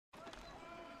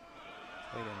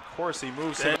Of course, he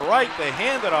moves to the right. They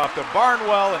hand it off to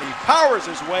Barnwell, and he powers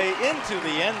his way into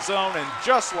the end zone. And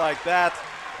just like that,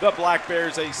 the Black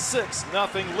Bears a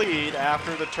 6-0 lead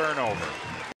after the turnover.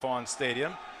 Fawn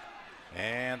Stadium,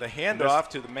 and the handoff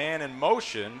to the man in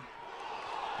motion,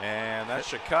 and that's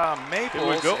Shaka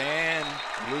Maples, and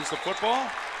lose the football.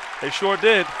 They sure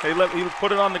did. He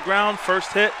put it on the ground.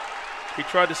 First hit. He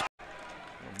tried to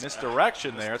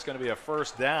misdirection there. It's going to be a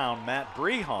first down. Matt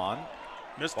Brehon.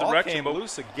 Misdirection. Ball came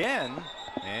loose again.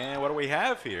 And what do we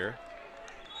have here?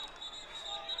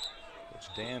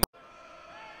 Dan.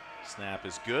 Snap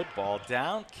is good. Ball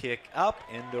down. Kick up.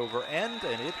 End over end.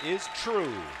 And it is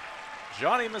true.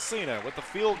 Johnny Messina with the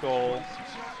field goal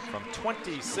from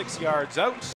 26 yards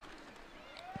out.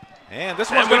 And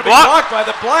this one's going to be blocked by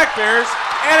the Black Bears.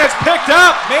 And it's picked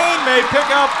up. Maine may pick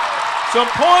up some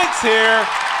points here.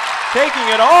 Taking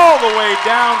it all the way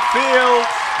downfield.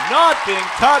 Not being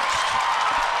touched.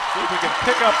 See if we can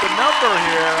pick up the number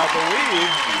here, I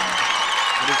believe.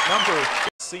 It is number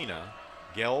Messina.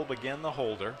 Gelb again the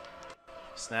holder.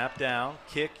 Snap down.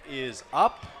 Kick is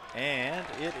up. And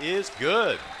it is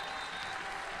good.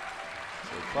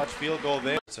 So clutch field goal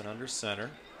there. It's an under center.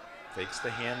 Takes the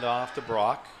handoff to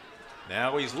Brock.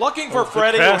 Now he's looking for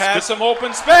Freddie, who has some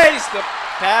open space. The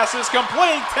pass is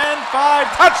complete. 10-5,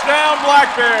 touchdown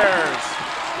Black Bears.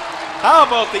 How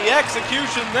about the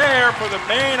execution there for the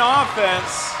Maine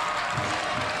offense?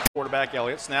 Quarterback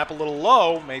Elliott, snap a little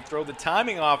low, may throw the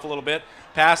timing off a little bit.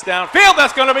 Pass downfield,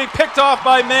 that's going to be picked off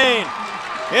by Maine.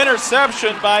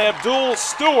 Interception by Abdul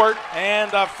Stewart,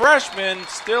 and a freshman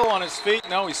still on his feet.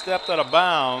 No, he stepped out of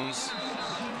bounds.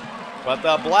 But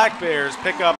the Black Bears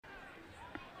pick up.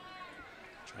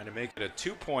 Trying to make it a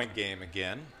 2-point game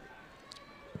again.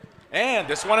 And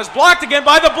this one is blocked again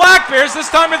by the Black Bears. This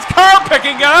time it's Carr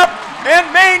picking it up,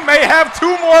 and Maine may have 2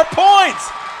 more points.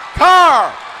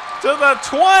 Carr to the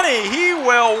 20. He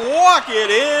will walk it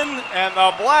in, and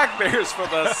the Black Bears for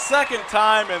the second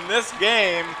time in this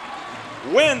game.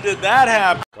 When did that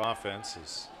happen? Offense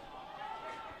has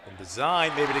been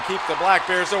designed maybe to keep the Black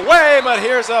Bears away, but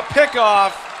here's a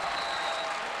pickoff.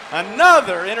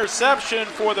 Another interception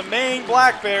for the Maine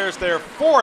Black Bears, their 4th.